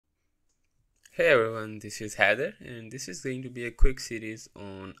Hey everyone, this is Heather, and this is going to be a quick series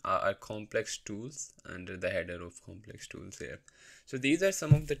on our complex tools under the header of complex tools here. So these are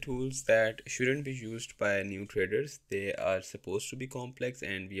some of the tools that shouldn't be used by new traders. They are supposed to be complex,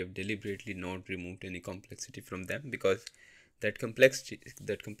 and we have deliberately not removed any complexity from them because that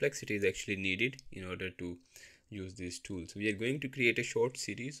complexity is actually needed in order to use these tools. So we are going to create a short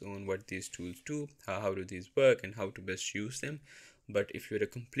series on what these tools do, how do these work, and how to best use them. But if you're a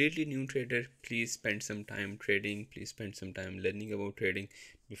completely new trader, please spend some time trading, please spend some time learning about trading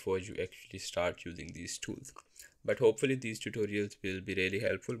before you actually start using these tools. But hopefully these tutorials will be really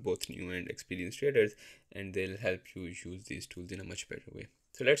helpful, both new and experienced traders, and they'll help you use these tools in a much better way.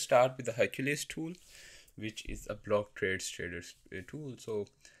 So let's start with the Hercules tool, which is a block trades traders tool. So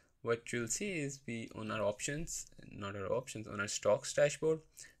what you'll see is on our options, not our options, on our stocks dashboard,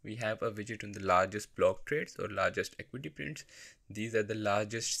 we have a widget on the largest block trades or largest equity prints. These are the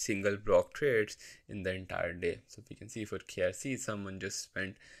largest single block trades in the entire day. So we can see for KRC, someone just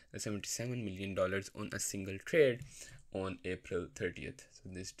spent $77 million on a single trade on April 30th. So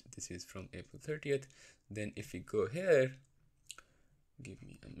this is from April 30th. Then if we go here, give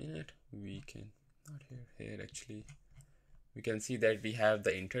me a minute, we can, not here actually, we can see that we have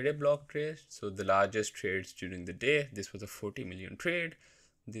the intraday block trade. So the largest trades during the day, this was a 40 million trade,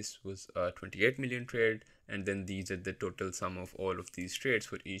 this was a 28 million trade, and then these are the total sum of all of these trades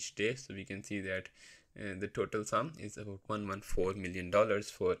for each day. So we can see that the total sum is about $114 million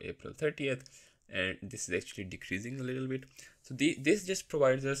for April 30th, and this is actually decreasing a little bit. So this just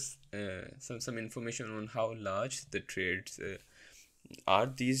provides us some information on how large the trades are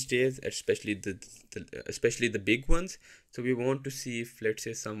these days, especially the big ones. So we want to see if, let's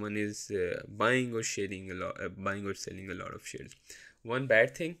say, someone is buying or selling a lot of shares. One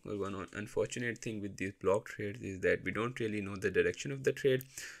bad thing or one unfortunate thing with these block trades is that we don't really know the direction of the trade,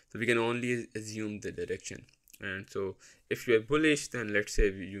 so we can only assume the direction. And so if you are bullish, then let's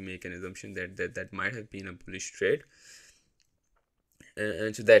say you make an assumption that might have been a bullish trade.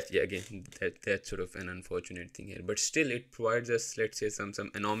 And so that, yeah, again, that's sort of an unfortunate thing here, but still it provides us, let's say, some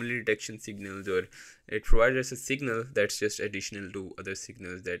anomaly detection signals, or it provides us a signal that's just additional to other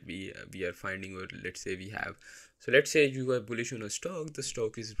signals that we are finding, or let's say we have. So let's say you are bullish on a stock, the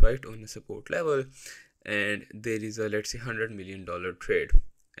stock is right on a support level, and there is a, let's say, $100 million trade,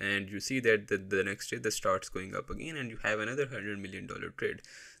 and you see that the next day the starts going up again, and you have another $100 million trade.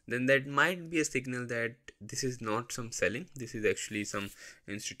 Then that might be a signal that this is not some selling, this is actually some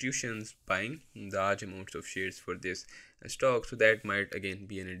institutions buying large amounts of shares for this stock. So that might again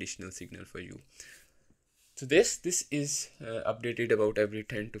be an additional signal for you. So this is updated about every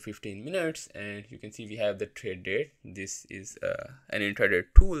 10 to 15 minutes, and you can see we have the trade date. This is an intraday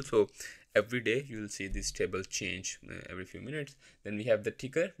tool, so every day you'll see this table change every few minutes. Then we have the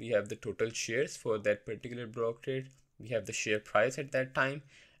ticker, we have the total shares for that particular block trade, we have the share price at that time,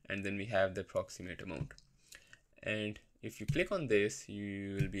 and then we have the approximate amount. And if you click on this,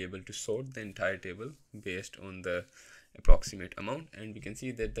 you will be able to sort the entire table based on the approximate amount, and we can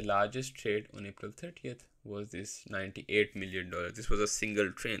see that the largest trade on April 30th was this $98 million. This was a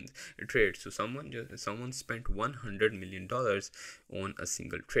single trade. So someone spent $100 million on a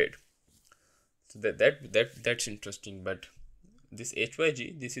single trade. So that's interesting. But this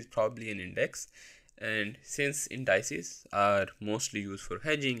HYG, this is probably an index, and since indices are mostly used for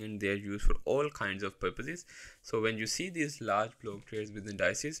hedging and they are used for all kinds of purposes, so when you see these large block trades with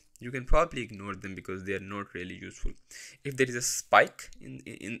indices, you can probably ignore them because they are not really useful. If there is a spike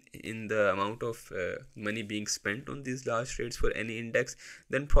in the amount of money being spent on these large trades for any index,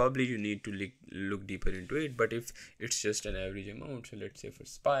 then probably you need to look deeper into it. But if it's just an average amount, so let's say for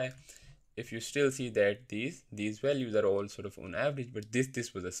SPY, if you still see that these values are all sort of on average, but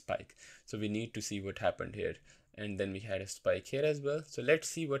this was a spike, so we need to see what happened here. And then we had a spike here as well. So let's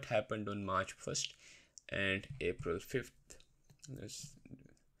see what happened on March 1st and April 5th.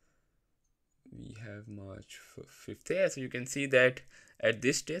 We have March 5th here. So you can see that at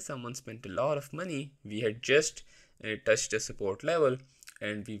this day someone spent a lot of money. We had just touched a support level,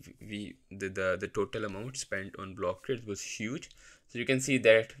 and the total amount spent on block trades was huge. So you can see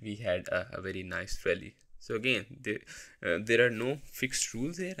that we had a very nice rally. So again, there are no fixed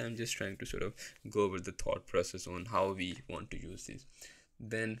rules here. I'm just trying to sort of go over the thought process on how we want to use this.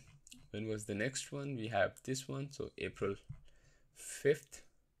 Then when was the next one? We have this one. So April 5th.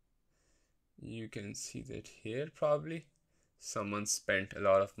 You can see that here probably someone spent a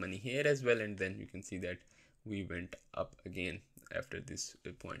lot of money here as well, and then you can see that we went up again after this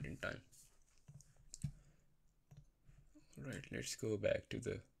point in time. Right, let's go back to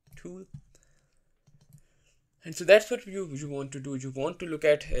the tool. And so that's what you want to do. You want to look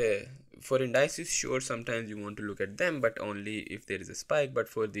at for indices, sure, sometimes you want to look at them, but only if there is a spike. But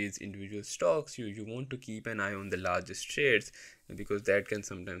for these individual stocks, you want to keep an eye on the largest trades, because that can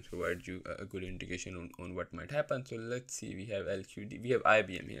sometimes provide you a good indication on what might happen. So let's see, we have LQD, we have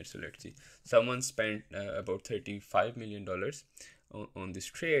IBM here. So let's see, someone spent about $35 million on this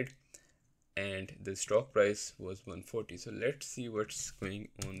trade, and the stock price was 140. So let's see what's going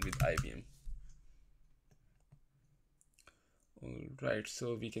on with IBM. Alright,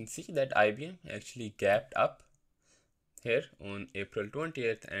 so we can see that IBM actually gapped up here on April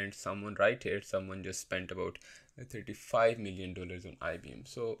 20th, and someone right here, someone just spent about $35 million on IBM.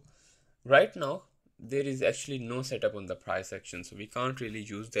 So right now there is actually no setup on the price action, so we can't really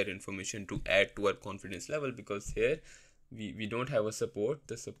use that information to add to our confidence level, because here we don't have a support.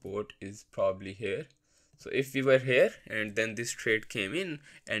 The support is probably here. So if we were here and then this trade came in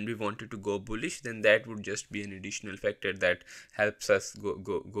and we wanted to go bullish, then that would just be an additional factor that helps us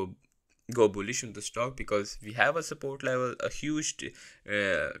go bullish on the stock, because we have a support level. A huge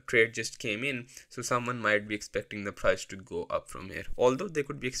trade just came in, so someone might be expecting the price to go up from here, although they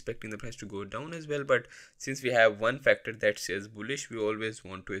could be expecting the price to go down as well. But since we have one factor that says bullish, we always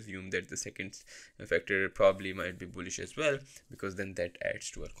want to assume that the second factor probably might be bullish as well, because then that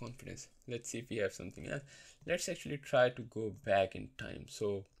adds to our confidence. Let's see if we have something else. Let's actually try to go back in time.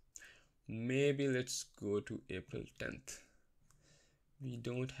 So maybe let's go to April 10th. We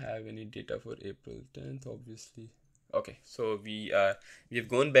don't have any data for April 10th, obviously. Okay, so we have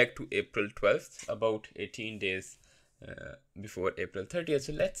gone back to April 12th, about 18 days before April 30th.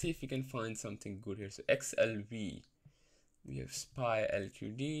 So let's see if we can find something good here. So XLV, we have SPY,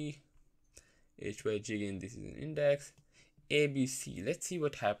 LQD, HYG, again this is an index. ABC, let's see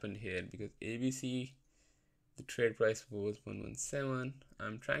what happened here, because ABC, the trade price was 117.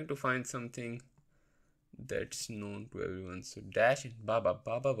 I'm trying to find something that's known to everyone. So Dash and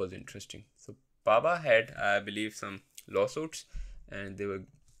Baba was interesting. So Baba had, I believe, some lawsuits and they were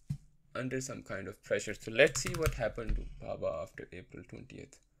under some kind of pressure. So let's see what happened to Baba after April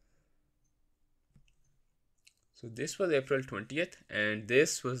 20th. So this was April 20th, and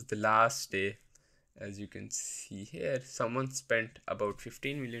this was the last day. As you can see here, someone spent about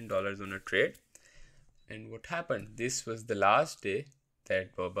 $15 million on a trade. And what happened? This was the last day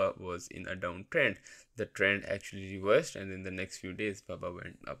that Baba was in a downtrend. The trend actually reversed, and in the next few days Baba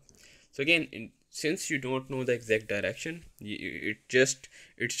went up. So again, since you don't know the exact direction,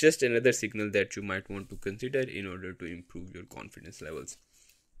 it's just another signal that you might want to consider in order to improve your confidence levels.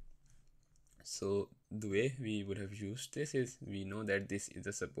 So the way we would have used this is, we know that this is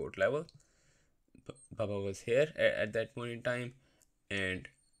a support level. Baba was here at that point in time, and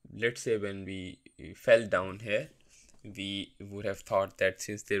let's say when we fell down here, we would have thought that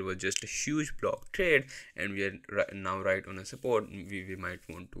since there was just a huge block trade and we are now right on a support, we might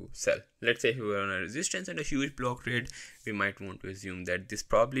want to sell. Let's say if we were on a resistance and a huge block trade, we might want to assume that this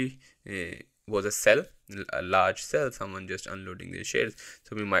probably was a sell, a large sell, someone just unloading their shares.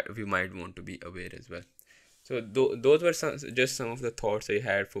 So we might want to be aware as well. So those were just some of the thoughts I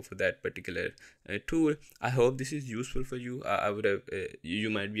had for that particular tool. I hope this is useful for you. I would have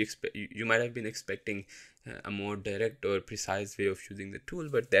you might have been expecting a more direct or precise way of using the tool,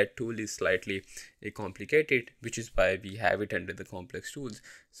 but that tool is slightly complicated, which is why we have it under the complex tools.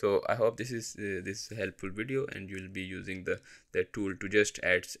 So I hope this is a helpful video, and you will be using the tool to just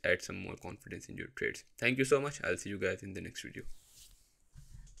add some more confidence in your trades. Thank you so much. I'll see you guys in the next video.